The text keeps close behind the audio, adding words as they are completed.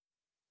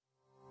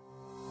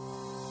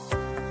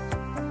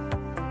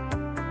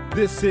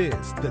This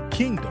is the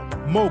Kingdom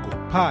Mogul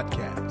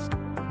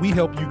Podcast. We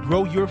help you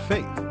grow your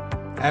faith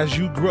as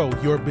you grow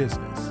your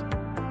business.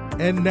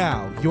 And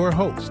now, your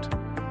host,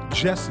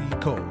 Jesse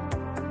Cole.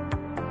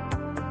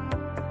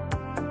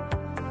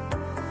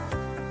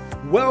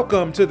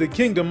 Welcome to the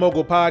Kingdom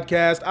Mogul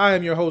Podcast. I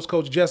am your host,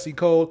 Coach Jesse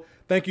Cole.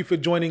 Thank you for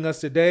joining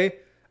us today.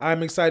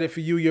 I'm excited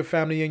for you, your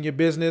family, and your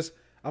business.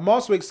 I'm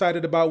also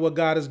excited about what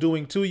God is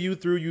doing to you,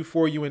 through you,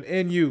 for you, and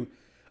in you.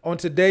 On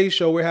today's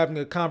show, we're having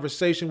a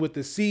conversation with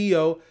the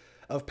CEO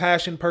of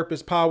Passion,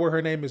 Purpose, Power.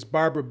 Her name is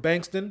Barbara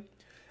Bankston,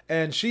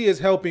 and she is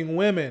helping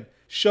women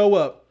show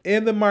up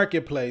in the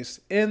marketplace,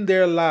 in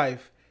their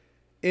life,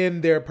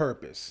 in their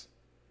purpose,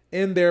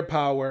 in their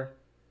power,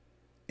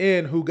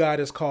 in who God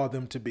has called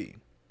them to be.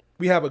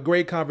 We have a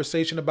great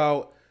conversation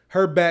about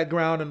her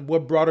background and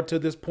what brought her to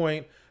this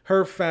point,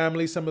 her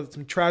family, some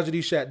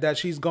tragedy that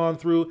she's gone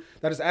through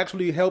that has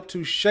actually helped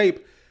to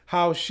shape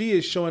how she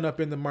is showing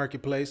up in the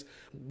marketplace.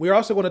 We're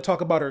also going to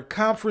talk about her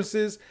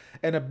conferences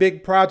and a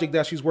big project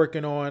that she's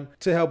working on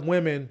to help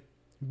women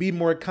be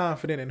more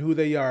confident in who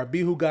they are, be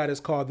who God has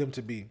called them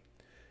to be.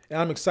 And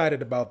I'm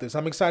excited about this.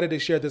 I'm excited to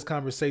share this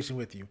conversation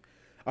with you.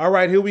 All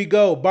right, here we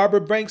go. Barbara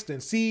Bankston,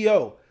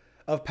 CEO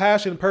of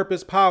Passion,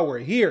 Purpose, Power,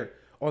 here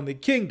on the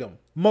Kingdom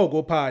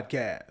Mogul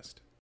Podcast.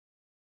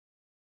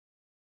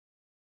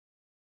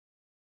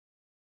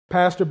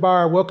 Pastor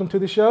Barr, welcome to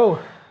the show.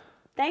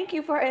 Thank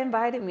you for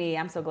inviting me.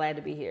 I'm so glad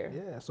to be here.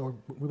 Yeah, so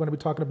we're going to be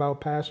talking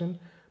about passion,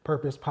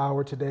 purpose,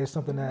 power today,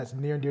 something that's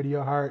near and dear to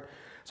your heart,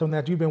 something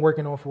that you've been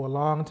working on for a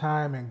long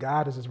time, and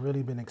God has just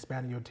really been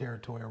expanding your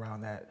territory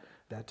around that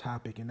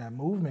topic and that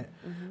movement.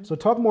 Mm-hmm. So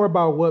talk more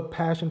about what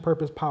passion,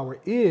 purpose, power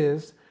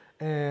is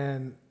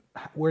and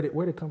where did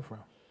it come from?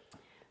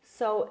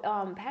 So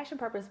Passion,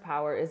 Purpose,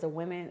 Power is a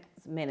women's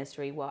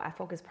ministry. Well, I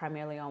focus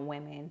primarily on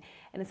women,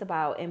 and it's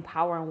about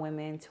empowering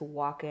women to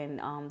walk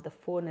in the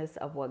fullness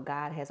of what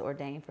God has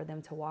ordained for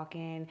them to walk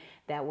in.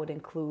 That would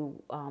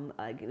include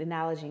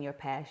acknowledging your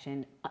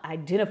passion,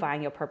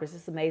 identifying your purpose.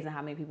 It's amazing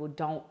how many people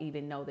don't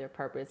even know their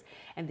purpose,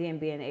 and then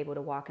being able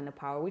to walk in the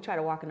power. We try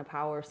to walk in the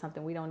power of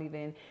something we don't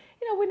even,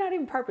 we're not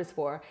even purpose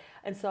for.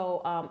 And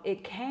so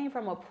it came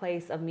from a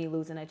place of me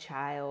losing a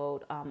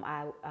child.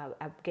 I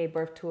gave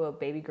birth to a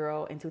baby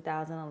girl in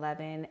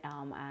 2011,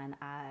 and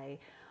I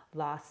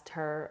lost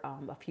her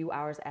a few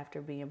hours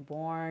after being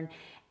born.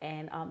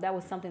 And that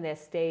was something that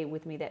stayed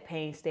with me. That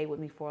pain stayed with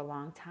me for a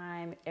long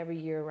time. Every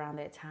year around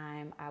that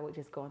time, I would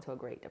just go into a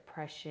great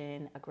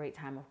depression, a great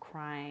time of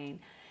crying.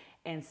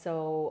 And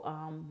so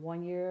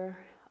one year,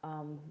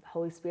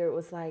 Holy Spirit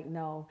was like,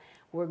 no,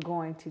 we're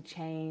going to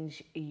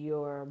change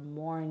your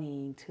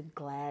mourning to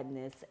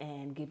gladness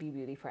and give you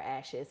beauty for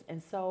ashes.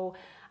 And so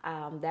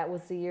that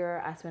was the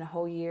year I spent a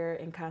whole year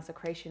in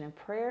consecration and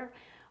prayer,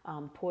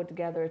 pulled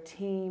together a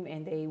team,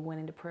 and they went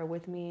into prayer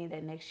with me.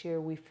 That next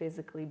year we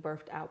physically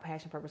birthed out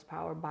Passion, Purpose,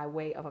 Power by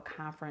way of a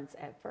conference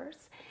at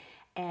first.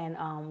 And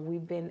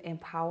we've been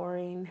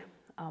empowering,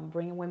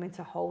 bringing women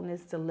to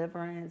wholeness,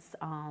 deliverance.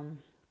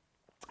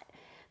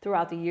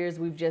 Throughout the years,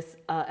 we've just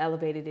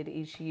elevated it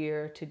each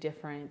year to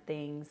different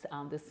things.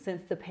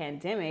 Since the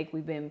pandemic,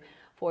 we've been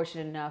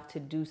fortunate enough to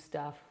do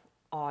stuff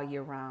all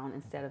year round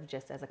instead of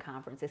just as a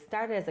conference. It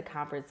started as a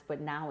conference, but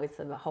now it's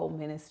a whole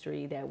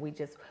ministry that we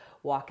just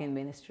walk in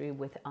ministry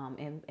with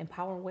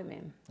empowering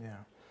women. Yeah.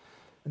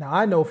 Now,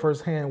 I know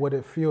firsthand what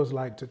it feels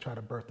like to try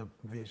to birth a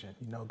vision.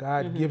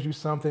 God gives you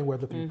something,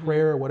 whether through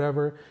prayer or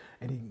whatever,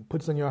 and he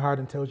puts it in your heart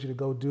and tells you to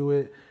go do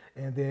it.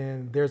 And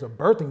then there's a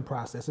birthing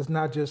process. It's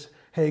not just,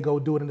 hey, go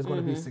do it and it's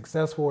going to be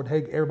successful, or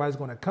hey, everybody's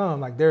going to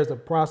come. Like, there's a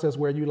process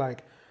where you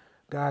like,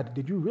 God,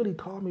 did you really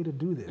call me to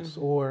do this?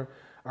 Or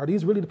are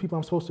these really the people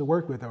I'm supposed to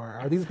work with? Or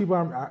are these people,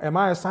 am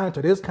I assigned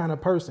to this kind of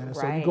person? And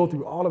so you go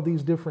through all of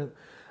these different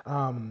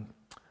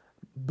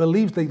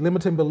beliefs, the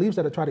limiting beliefs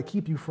that try to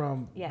keep you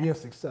from being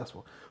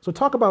successful. So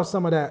talk about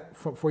some of that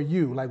for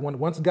you. Like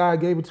once God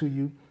gave it to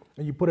you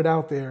and you put it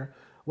out there,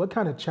 what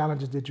kind of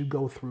challenges did you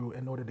go through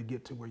in order to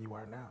get to where you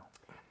are now?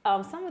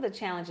 Some of the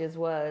challenges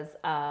was,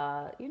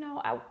 I'm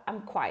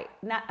not quiet.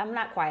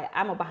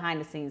 I'm a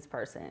behind the scenes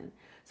person.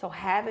 So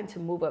having to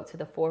move up to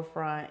the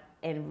forefront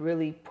and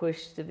really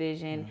push the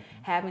vision,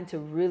 having to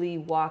really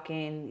walk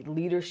in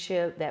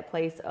leadership, that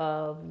place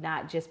of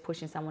not just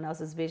pushing someone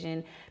else's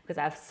vision, because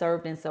I've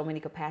served in so many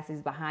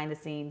capacities behind the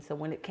scenes. So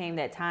when it came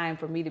that time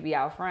for me to be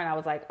out front, I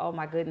was like, oh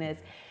my goodness.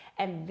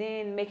 And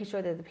then making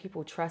sure that the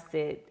people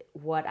trusted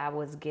what I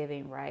was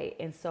giving, right?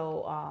 And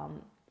so,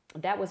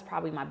 that was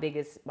probably my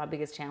biggest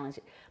challenge,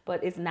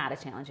 but it's not a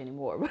challenge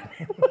anymore.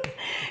 But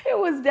it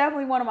was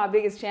definitely one of my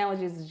biggest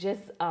challenges.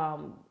 Just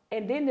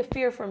and then the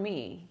fear for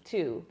me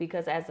too,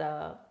 because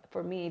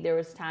for me there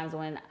was times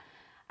when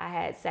I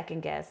had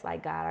second guess,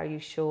 like, God, are you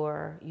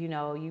sure?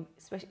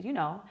 Especially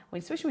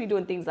when you're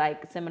doing things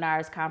like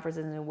seminars,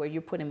 conferences, and where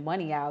you're putting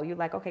money out, you're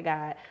like, okay,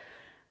 God,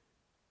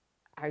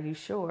 are you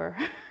sure?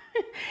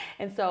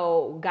 And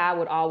so God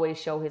would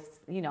always show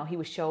he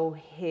would show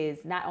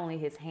not only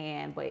his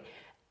hand, but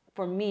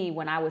for me,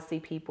 when I would see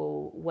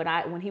people,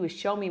 when he would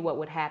show me what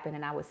would happen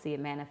and I would see it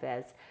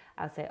manifest,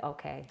 I would say,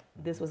 okay,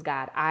 this was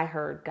God. I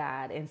heard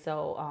God. And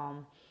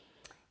so,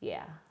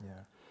 yeah. Yeah.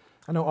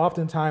 I know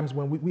oftentimes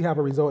when we have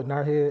a result in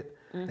our head,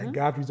 and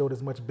God's result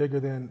is much bigger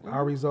than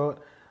our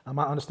result. I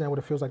understand what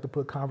it feels like to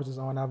put conferences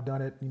on. I've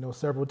done it,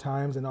 several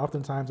times, and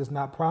oftentimes it's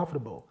not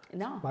profitable,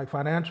 like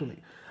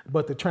financially.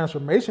 But the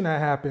transformation that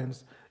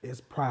happens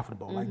is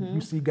profitable. Like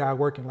you see God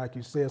working, like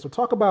you said. So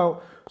talk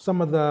about some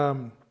of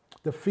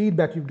the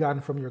feedback you've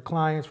gotten from your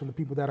clients, from the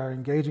people that are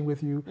engaging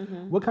with you.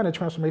 What kind of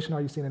transformation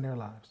are you seeing in their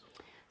lives?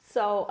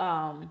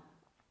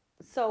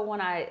 So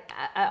when I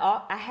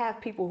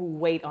have people who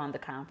wait on the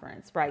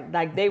conference, right?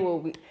 Like they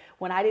will,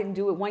 when I didn't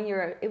do it one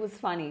year, it was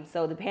funny.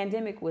 So the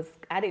pandemic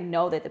I didn't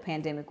know that the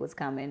pandemic was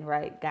coming,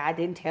 right? God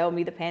didn't tell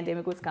me the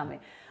pandemic was coming,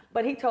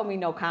 but he told me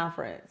no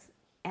conference.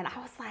 And I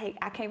was like,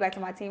 I came back to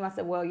my team. I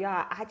said, well,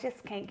 y'all, I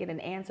just can't get an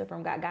answer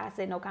from God. God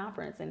said no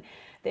conference. And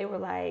they were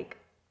like,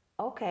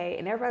 okay.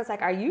 And everybody was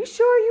like, are you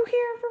sure you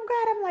hearing from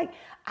God? I'm like,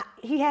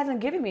 he hasn't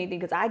given me anything,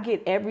 because I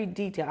get every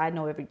detail. I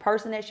know every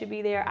person that should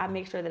be there. I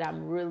make sure that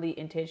I'm really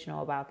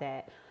intentional about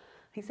that.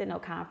 He said no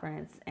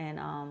conference. And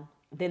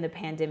then the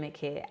pandemic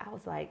hit. I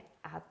was like,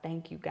 I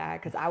thank you, God,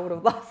 because I would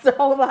have lost a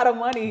whole lot of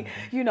money,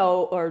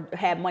 or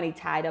had money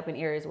tied up in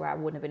areas where I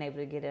wouldn't have been able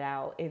to get it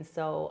out. And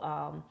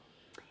so,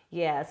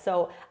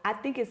 so I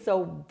think it's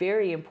so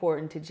very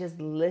important to just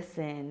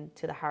listen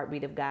to the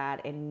heartbeat of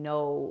God and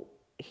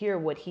hear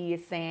what he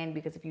is saying,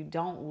 because if you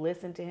don't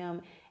listen to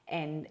him,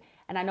 and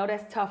I know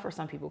that's tough for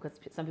some people, because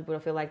some people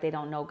feel like they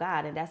don't know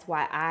God, and that's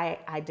why I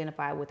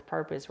identify with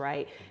purpose,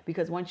 right?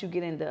 Because once you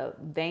get in the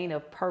vein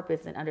of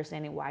purpose and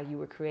understanding why you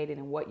were created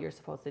and what you're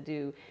supposed to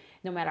do,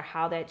 no matter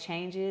how that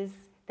changes,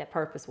 that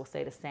purpose will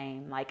stay the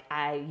same. Like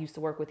I used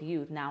to work with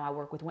youth, now I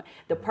work with women.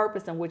 The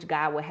purpose in which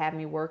God would have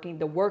me working,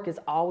 the work is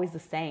always the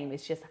same.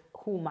 It's just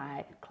who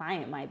my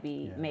client might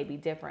be, may be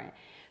different.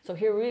 So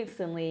here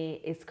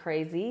recently, it's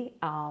crazy.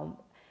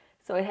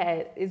 So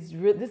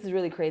this is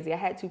really crazy. I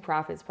had two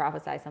prophets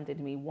prophesy something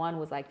to me. One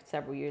was like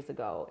several years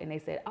ago, and they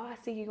said, oh, I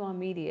see you on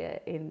media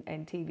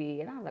and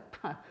TV. And I was like,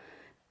 huh.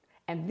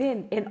 And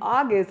then in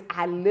August,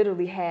 I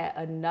literally had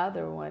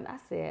another one. I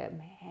said,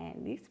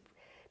 man,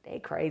 they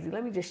crazy.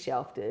 Let me just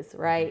shelf this,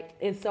 right?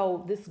 And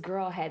so this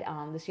girl had,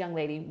 this young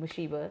lady,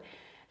 Mashiba,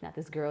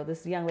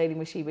 this young lady,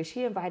 Mashiba,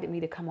 she invited me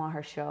to come on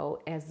her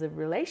show as the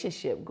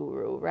relationship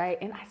guru, right?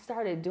 And I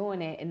started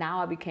doing it, and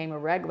now I became a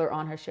regular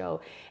on her show.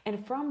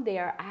 And from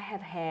there, I have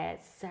had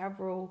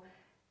several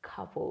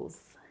couples.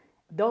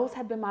 Those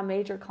have been my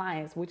major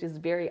clients, which is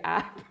very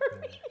odd for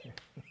me.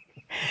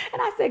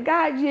 And I said,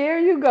 God, here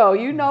you go.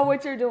 You know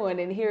what you're doing.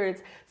 And here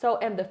it's so,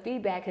 and the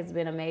feedback has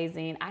been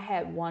amazing. I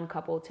had one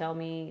couple tell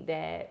me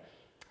that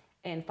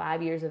in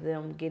 5 years of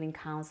them getting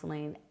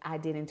counseling, I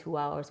did in 2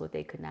 hours what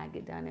they could not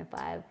get done in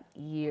 5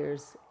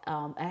 years.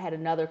 I had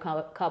another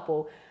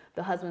couple,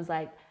 the husband's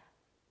like,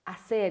 I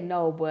said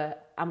no,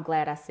 but I'm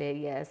glad I said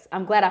yes.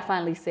 I'm glad I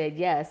finally said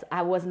yes.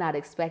 I was not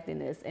expecting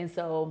this. And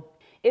so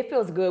it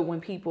feels good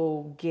when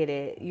people get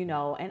it,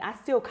 and I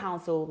still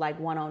counsel like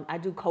I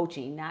do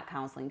coaching, not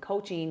counseling.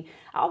 Coaching,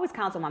 I always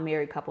counsel my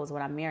married couples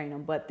when I'm marrying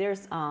them, but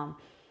there's,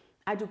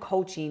 I do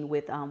coaching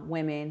with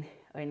women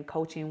and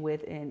coaching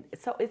with, and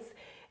so it's,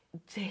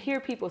 to hear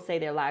people say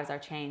their lives are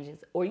changes,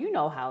 or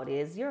how it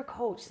is, you're a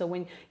coach. So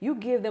when you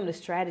give them the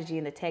strategy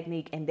and the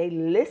technique and they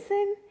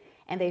listen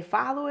and they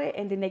follow it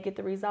and then they get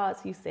the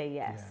results, you say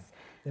yes. Yeah.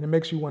 And it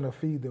makes you want to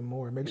feed them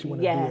more. It makes you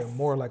want to do it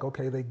more, like,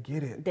 okay, they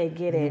get it. They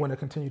get it. You want to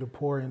continue to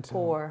pour into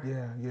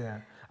them.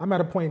 Yeah. I'm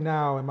at a point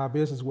now in my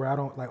business where I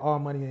don't, like, all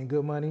money ain't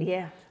good money.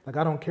 Yeah. Like,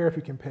 I don't care if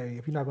you can pay.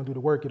 If you're not going to do the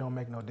work, it don't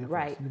make no difference.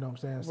 Right. You know what I'm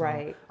saying? So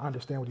right. I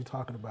understand what you're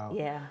talking about.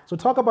 Yeah. So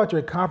talk about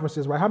your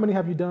conferences, right? How many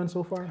have you done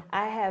so far?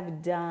 I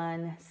have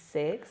done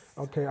 6.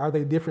 Okay. Are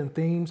they different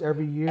themes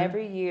every year?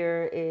 Every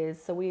year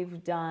is, so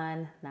we've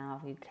done,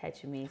 now you're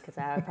catching me because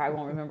I probably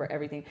won't remember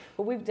everything,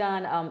 but we've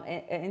done an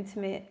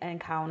intimate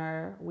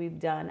encounter. We've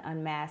done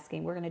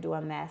unmasking. We're going to do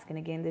unmasking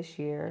again this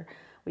year.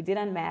 We did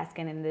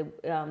unmasking, and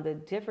the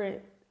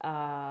different,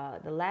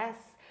 the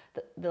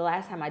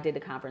last time I did the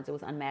conference, it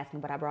was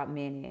unmasking, but I brought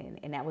men in,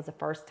 and that was the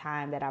first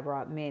time that I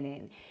brought men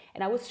in.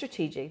 And I was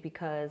strategic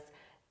because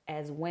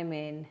as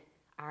women,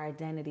 our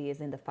identity is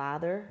in the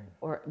Father,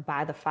 or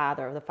by the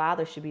Father. The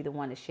Father should be the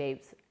one that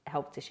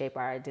helps to shape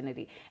our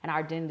identity, and our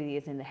identity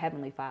is in the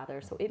Heavenly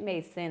Father. So it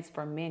made sense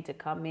for men to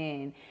come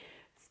in.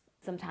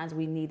 Sometimes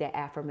we need that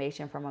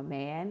affirmation from a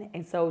man,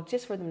 and so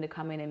just for them to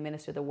come in and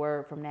minister the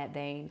word from that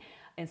vein.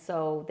 And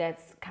so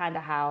that's kind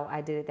of how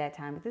I did it that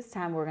time. But this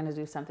time we're going to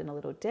do something a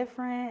little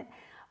different,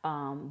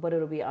 but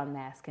it'll be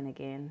unmasking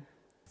again.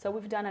 So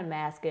we've done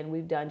unmasking.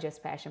 We've done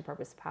just passion,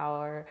 purpose,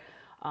 power.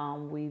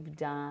 We've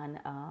done,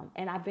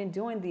 and I've been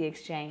doing the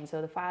exchange.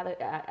 So the Father,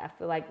 I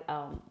feel like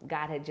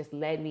God had just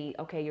led me,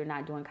 okay, you're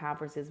not doing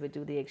conferences, but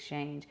do the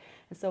exchange.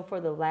 And so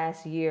for the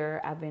last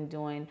year, I've been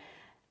doing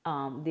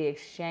the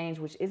exchange,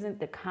 which isn't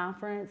the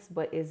conference,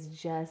 but is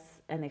just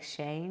an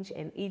exchange,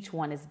 and each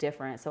one is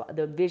different. So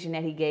the vision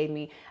that he gave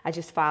me, I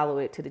just follow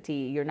it to the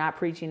T. You're not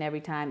preaching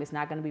every time. It's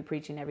not going to be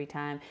preaching every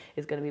time.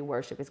 It's going to be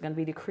worship. It's going to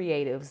be the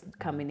creatives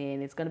coming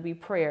in. It's going to be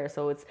prayer.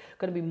 So it's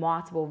going to be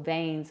multiple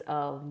veins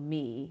of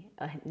me,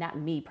 not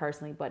me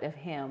personally, but of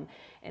him.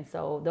 And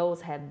so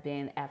those have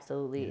been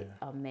absolutely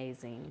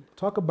amazing.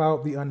 Talk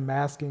about the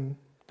unmasking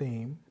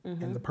theme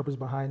and the purpose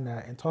behind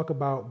that, and talk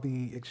about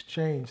the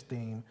exchange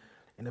theme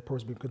and the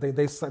purpose, because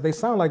they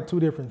sound like two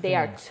different things. They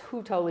are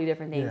two totally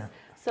different things. Yeah.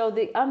 So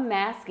the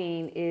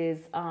unmasking is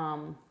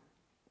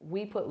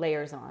we put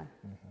layers on.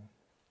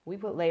 We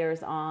put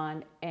layers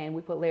on, and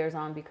we put layers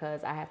on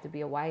because I have to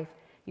be a wife.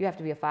 You have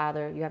to be a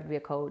father. You have to be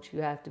a coach.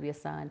 You have to be a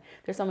son.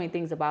 There's so many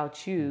things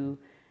about you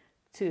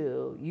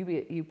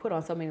you put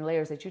on so many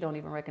layers that you don't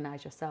even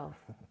recognize yourself.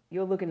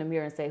 You'll look in the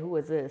mirror and say, who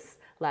is this?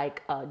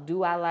 Like,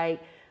 do I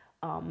like,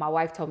 my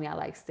wife told me I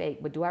like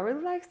steak, but do I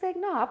really like steak?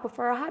 No, I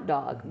prefer a hot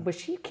dog. But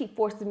she keep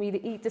forcing me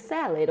to eat the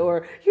salad,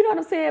 or, you know what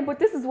I'm saying? But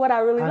this is what I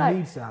really like. I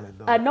need salad,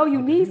 though. I know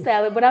you need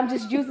salad, but I'm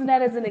just using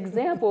that as an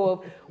example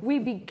of we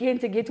begin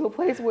to get to a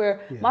place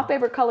where my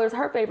favorite color is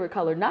her favorite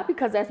color. Not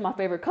because that's my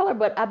favorite color,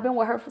 but I've been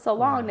with her for so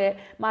long that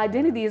my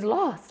identity is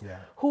lost.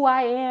 Who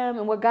I am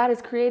and what God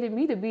has created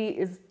me to be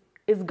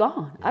is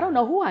gone. I don't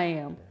know who I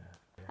am.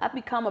 I've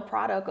become a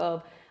product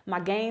of my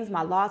gains,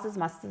 my losses,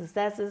 my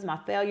successes, my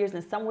failures,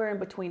 and somewhere in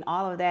between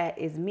all of that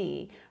is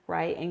me,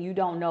 right? And you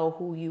don't know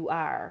who you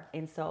are.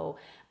 And so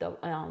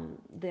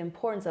the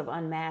importance of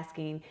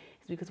unmasking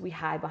is because we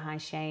hide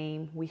behind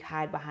shame, we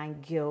hide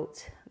behind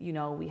guilt,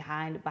 we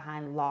hide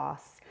behind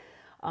loss,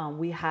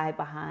 we hide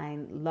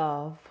behind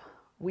love,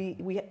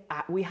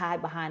 we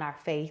hide behind our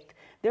faith.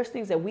 There's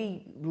things that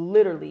we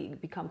literally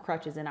become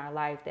crutches in our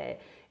life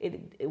that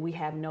we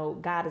have no.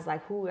 God is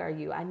like, who are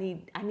you? I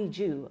need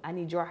you. I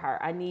need your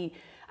heart.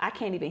 I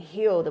can't even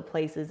heal the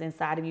places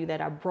inside of you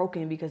that are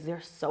broken because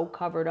they're so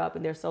covered up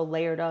and they're so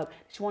layered up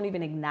that you won't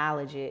even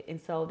acknowledge it. And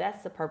so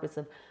that's the purpose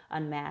of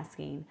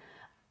unmasking.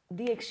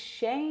 The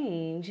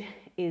exchange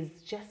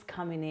is just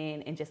coming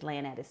in and just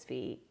laying at his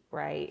feet,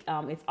 right?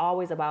 It's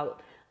always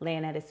about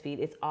laying at his feet.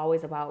 It's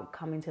always about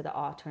coming to the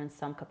altar in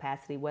some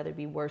capacity, whether it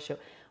be worship.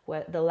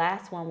 The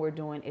last one we're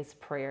doing is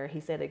prayer.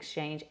 He said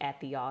exchange at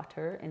the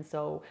altar. And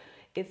so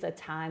it's a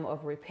time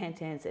of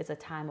repentance. It's a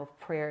time of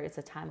prayer. It's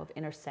a time of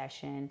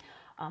intercession.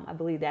 I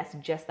believe that's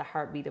just the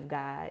heartbeat of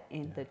God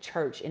in the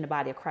church, in the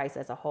body of Christ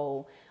as a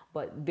whole.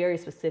 But very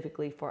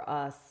specifically for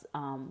us,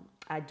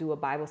 I do a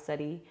Bible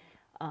study.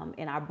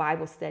 And our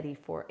Bible study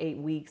for 8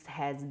 weeks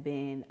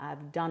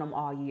I've done them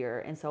all year.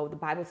 And so the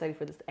Bible study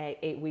for this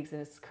 8 weeks,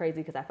 and it's crazy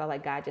because I felt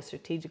like God just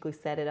strategically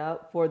set it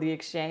up for the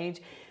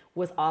exchange,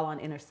 was all on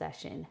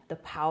intercession. The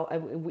power,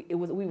 we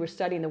were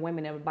studying the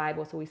women in the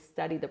Bible. So we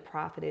studied the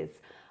prophetess,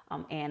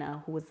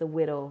 Anna, who was the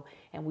widow,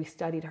 and we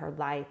studied her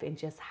life and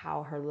just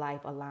how her life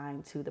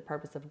aligned to the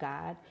purpose of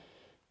God.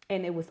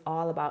 And it was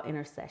all about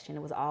intercession.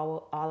 It was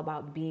all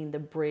about being the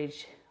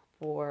bridge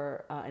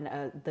for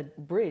the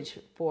bridge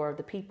for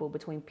the people,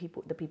 between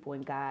the people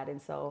and God.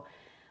 And so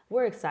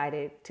we're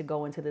excited to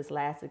go into this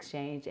last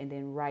exchange and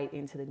then right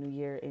into the new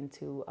year,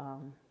 into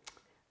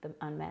the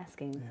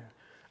unmasking. Yeah.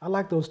 I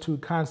like those two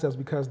concepts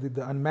because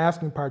the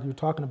unmasking part you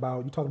talk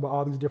about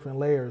all these different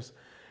layers.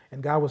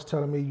 And God was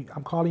telling me,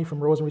 I'm calling you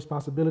from roles and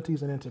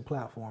responsibilities and into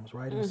platforms,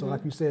 right? And so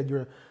like you said,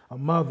 you're a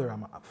mother,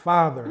 I'm a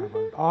father,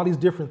 all these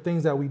different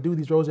things that we do,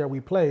 these roles that we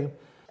play.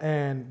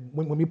 And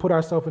when we put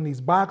ourselves in these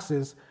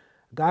boxes,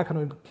 God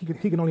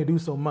he can only do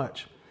so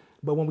much.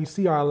 But when we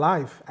see our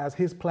life as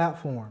his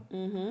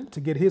platform to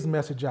get his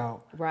message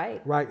out,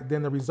 right,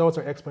 then the results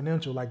are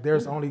exponential. Like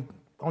there's only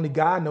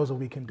God knows what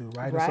we can do,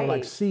 right? And so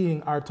like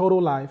seeing our total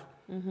life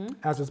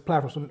as his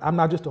platform. So I'm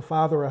not just a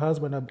father, a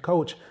husband, a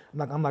coach.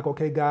 I'm like,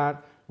 okay, God,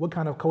 what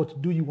kind of coach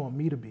do you want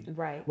me to be?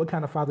 Right. What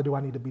kind of father do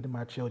I need to be to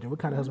my children? What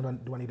kind of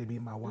husband do I need to be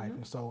to my wife?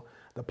 And so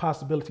the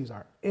possibilities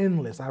are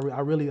endless. I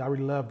really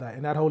love that.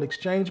 And that whole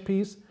exchange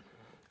piece,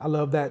 I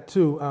love that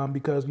too,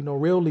 because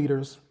real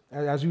leaders,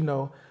 as you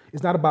know,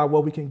 it's not about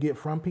what we can get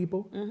from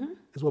people,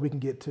 it's what we can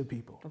get to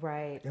people.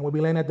 Right. And when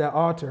we land at that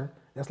altar,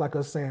 that's like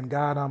us saying,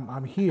 God,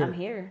 I'm here. I'm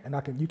here.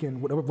 And you can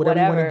whatever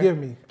you want to give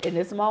me. In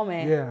this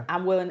moment,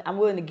 I'm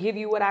willing to give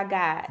you what I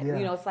got.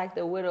 Yeah. It's like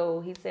the widow,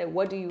 he said,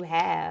 what do you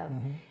have?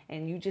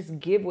 And you just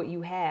give what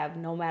you have,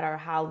 no matter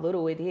how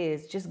little it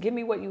is. Just give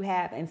me what you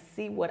have and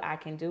see what I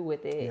can do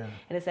with it. Yeah.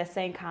 And it's that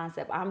same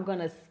concept. I'm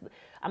gonna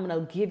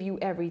give you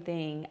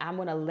everything. I'm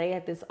gonna lay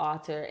at this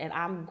altar, and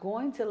I'm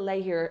going to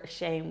lay here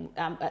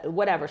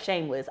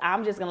shameless.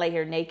 I'm just gonna lay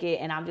here naked,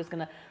 and I'm just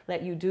gonna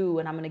let you do,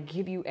 and I'm gonna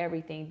give you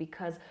everything,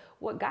 because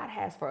what God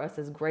has for us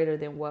is greater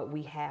than what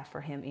we have for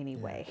him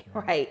anyway,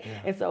 right? Yeah.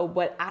 And so,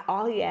 but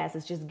all he asks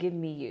is just give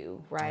me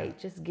you, right? Yeah.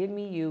 Just give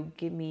me you,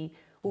 give me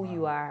who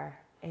you are,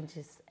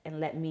 and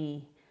let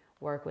me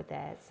work with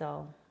that.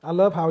 So I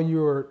love how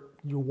you're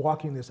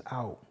walking this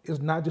out. It's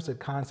not just a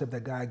concept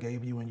that God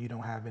gave you and you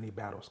don't have any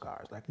battle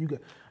scars. Like you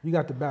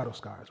got the battle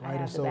scars, right?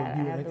 And so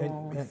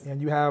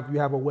you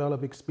have a well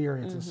of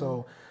experience. And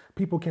so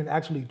people can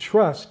actually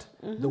trust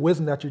the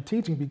wisdom that you're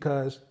teaching,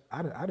 because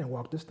I didn't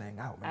walk this thing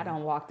out, man. I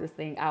don't walk this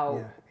thing out.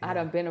 Yeah. I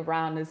done been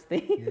around this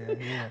thing.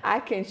 Yeah.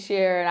 I can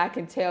share and I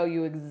can tell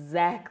you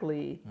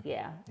exactly.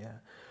 Yeah.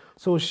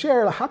 So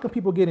share, how can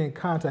people get in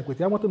contact with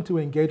you? I want them to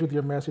engage with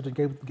your message,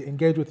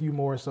 engage with you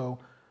more. So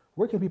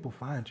where can people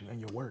find you and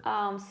your work?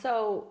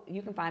 So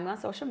you can find me on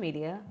social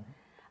media.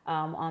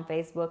 On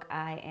Facebook,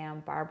 I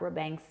am Barbara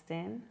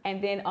Bankston.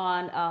 And then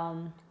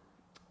on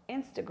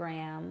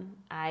Instagram,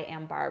 I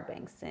am Barb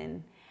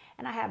Bankston.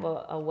 And I have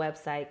a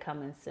website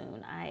coming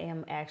soon. I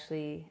am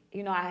actually,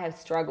 I have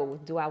struggled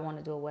with, do I want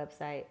to do a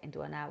website and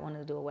do I not want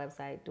to do a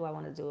website? Do I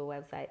want to do a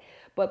website?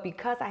 But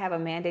because I have a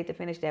mandate to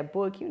finish that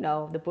book,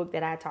 the book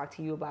that I talked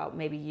to you about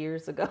maybe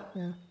years ago.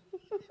 Yeah.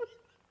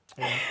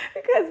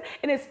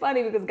 And it's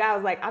funny because God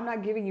was like, I'm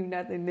not giving you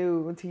nothing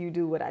new until you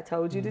do what I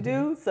told you to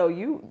do. So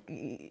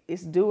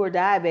it's do or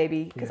die,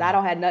 baby, because I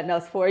don't have nothing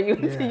else for you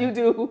until you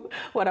do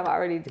what I'm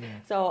already doing.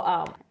 So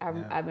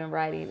I've been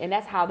writing, and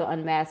that's how the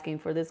unmasking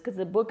for this, because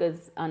the book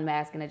is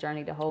Unmasking: A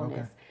Journey to Wholeness.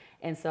 Okay.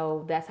 And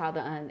so that's how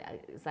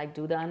it's like,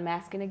 do the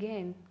unmasking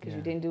again, because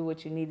you didn't do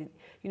what you needed.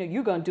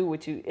 You're going to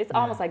do it's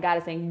almost like God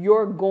is saying,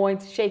 you're going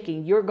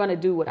to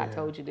do what I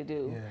told you to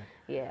do.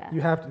 Yeah.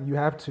 You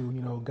have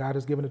to, God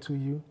has given it to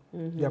you.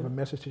 You have a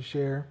message to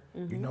share.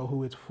 You know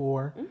who it's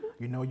for.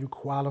 You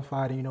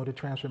qualified, and you know the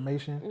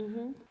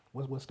transformation.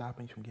 What's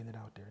stopping you from getting it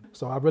out there?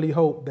 So I really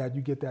hope that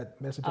you get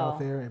that message out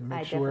there, and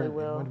make sure,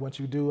 and once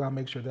you do, I'll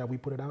make sure that we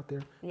put it out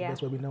there the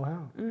best way we know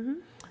how.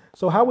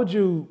 So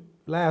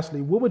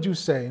lastly, what would you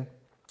say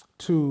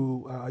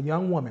to a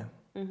young woman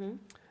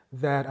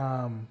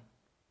that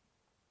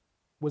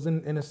was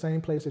in the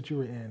same place that you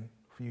were in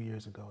a few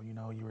years ago? You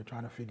were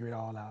trying to figure it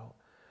all out.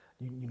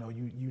 You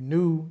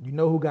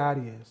know who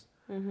God is,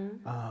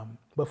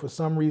 but for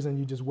some reason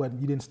you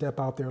didn't step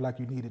out there like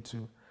you needed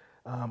to.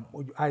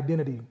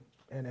 Identity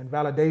and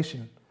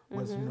validation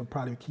was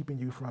probably keeping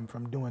you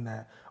from doing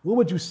that. What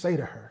would you say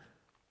to her?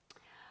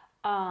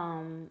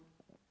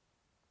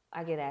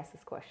 I get asked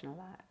this question a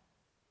lot,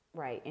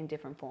 right, in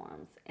different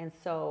forms. And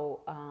so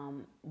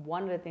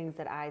one of the things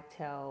that I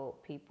tell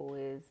people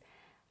is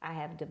I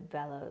have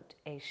developed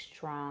a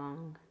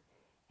strong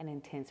and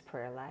intense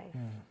prayer life.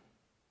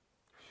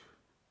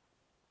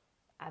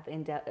 I've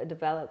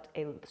developed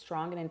a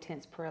strong and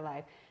intense prayer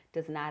life.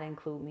 Does not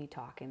include me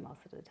talking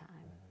most of the time.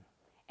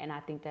 And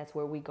I think that's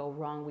where we go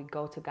wrong. We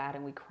go to God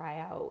and we cry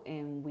out,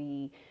 and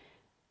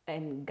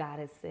God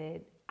has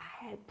said, I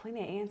had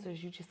plenty of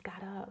answers. You just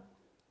got up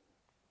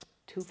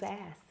too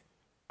fast.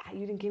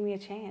 You didn't give me a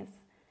chance.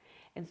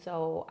 And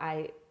so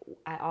I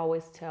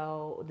always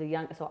tell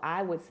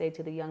I would say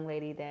to the young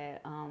lady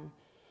that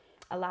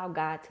allow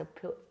God to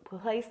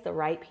place the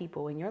right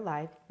people in your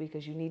life,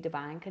 because you need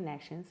divine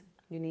connections.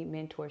 You need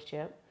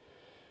mentorship.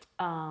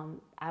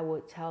 I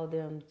would tell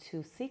them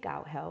to seek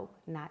out help,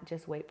 not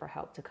just wait for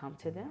help to come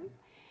to them.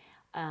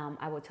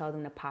 I would tell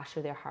them to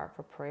posture their heart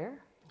for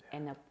prayer.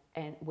 And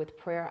with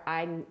prayer,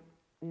 I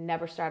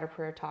never start a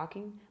prayer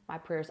talking. My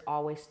prayers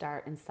always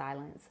start in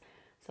silence.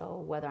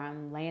 So whether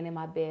I'm laying in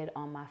my bed,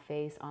 on my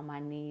face, on my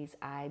knees,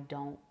 I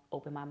don't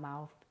open my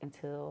mouth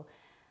until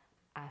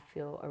I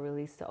feel a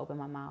release to open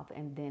my mouth,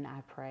 and then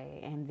I pray.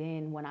 And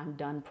then when I'm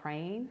done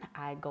praying,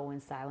 I go in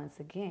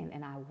silence again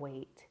and I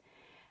wait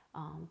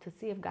to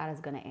see if God is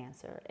going to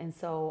answer. And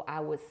so I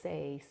would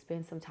say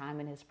spend some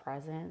time in His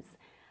presence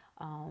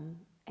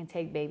and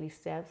take baby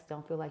steps.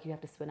 Don't feel like you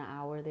have to spend an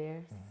hour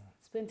there.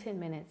 Spend 10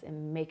 minutes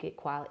and make it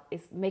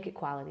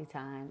quality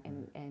time,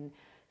 and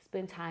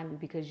spend time,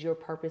 because your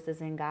purpose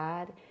is in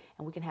God,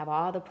 and we can have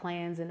all the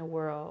plans in the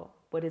world,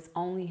 but it's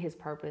only His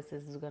purpose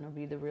is going to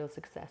be the real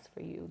success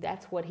for you.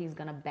 That's what He's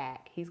going to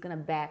back. He's going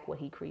to back what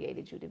He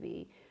created you to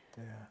be.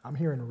 Yeah, I'm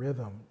hearing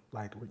rhythm,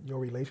 like your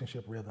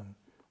relationship rhythm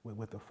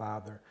with the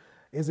Father.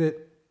 Is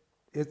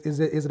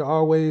it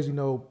always,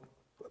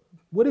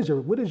 what is your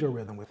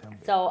rhythm with Him?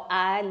 So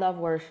I love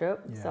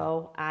worship. Yeah.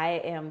 So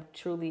I am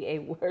truly a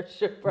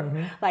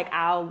worshiper. Like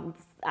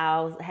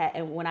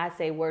and when I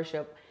say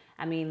worship,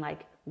 I mean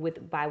like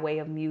by way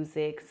of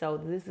music. So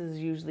this is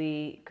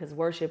usually, because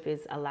worship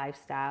is a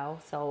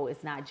lifestyle, so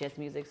it's not just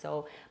music.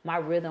 So my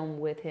rhythm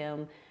with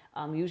Him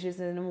usually is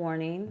in the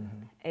morning.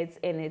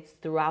 It's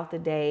throughout the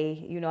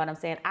day. You know what I'm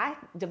saying? I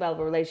develop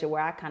a relationship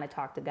where I kind of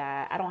talk to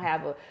God. I don't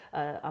have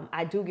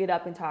I do get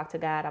up and talk to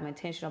God. I'm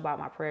intentional about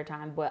my prayer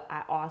time, but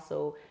I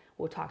also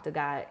will talk to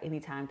God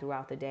anytime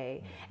throughout the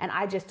day. And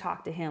I just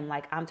talk to Him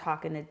like I'm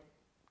talking to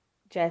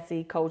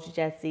Jesse, Coach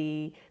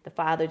Jesse, the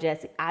Father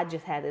Jesse. I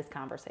just had this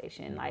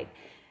conversation,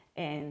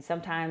 and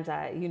sometimes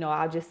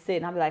I'll just sit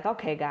and I'll be like,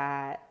 okay,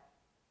 God,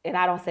 and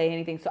I don't say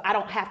anything. So I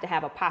don't have to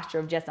have a posture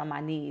of just on my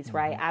knees,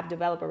 right? I've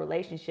developed a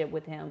relationship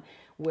with Him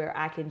where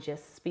I can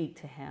just speak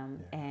to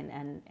Him,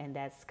 and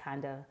that's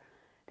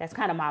that's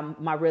kind of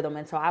my rhythm.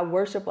 And so I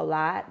worship a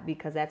lot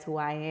because that's who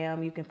I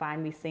am. You can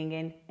find me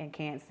singing and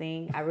can't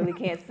sing. I really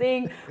can't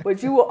sing,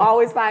 but you will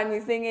always find me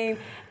singing,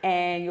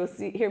 and you'll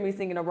hear me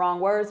singing the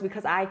wrong words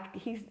because I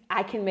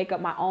can make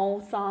up my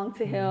own song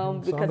to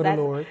him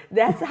because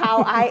that's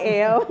how I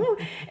am.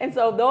 And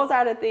so those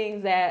are the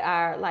things that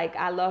are like,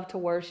 I love to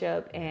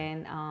worship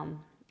and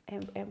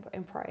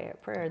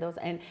prayer. Those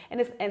and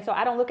so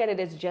I don't look at it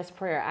as just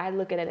prayer. I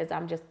look at it as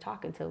I'm just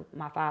talking to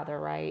my Father,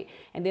 right?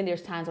 And then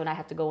there's times when I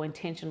have to go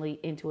intentionally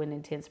into an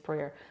intense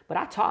prayer. But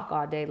I talk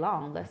all day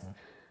long.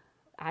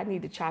 I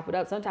need to chop it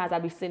up. Sometimes I'll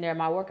be sitting there at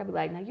my work. I'll be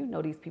like, now you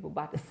know these people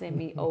about to send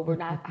me over.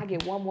 Now I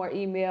get one more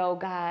email.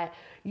 God,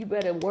 you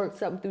better work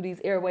something through these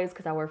airways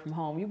because I work from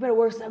home. You better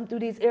work something through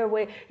these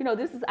airways.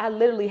 I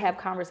literally have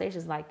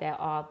conversations like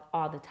that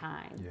all the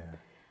time. Yeah.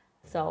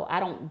 So I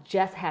don't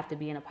just have to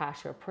be in a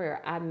posture of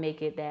prayer. I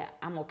make it that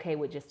I'm okay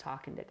with just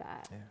talking to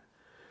God. Yeah.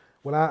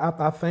 Well,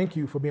 I thank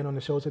you for being on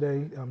the show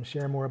today,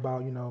 sharing more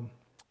about,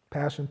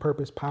 passion,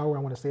 purpose, power. I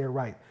want to say it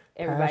right.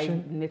 Everybody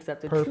passion, mix up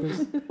the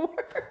purpose.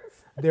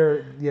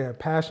 words.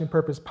 Passion,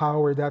 purpose,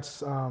 power. That's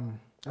some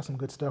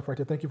good stuff right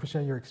there. Thank you for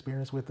sharing your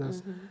experience with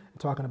us, and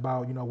talking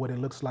about, what it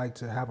looks like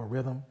to have a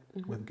rhythm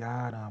with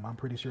God. I'm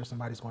pretty sure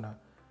somebody's going to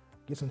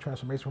get some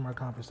transformation from our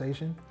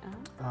conversation.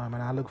 And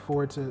I look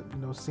forward to,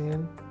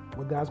 seeing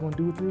what God's going to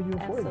do through you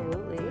and for you.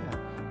 Absolutely. Yeah.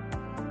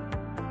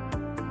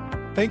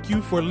 Thank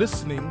you for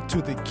listening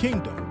to the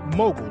Kingdom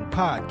Mogul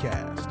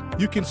Podcast.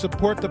 You can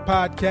support the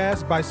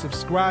podcast by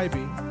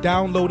subscribing,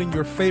 downloading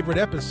your favorite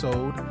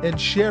episode, and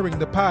sharing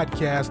the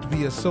podcast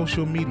via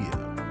social media.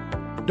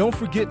 Don't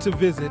forget to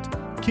visit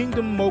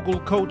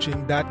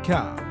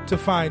kingdommogulcoaching.com to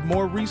find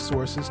more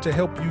resources to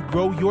help you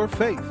grow your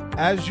faith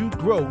as you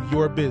grow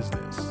your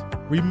business.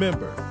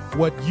 Remember,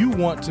 what you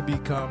want to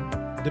become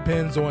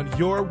depends on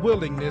your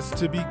willingness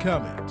to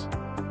become it.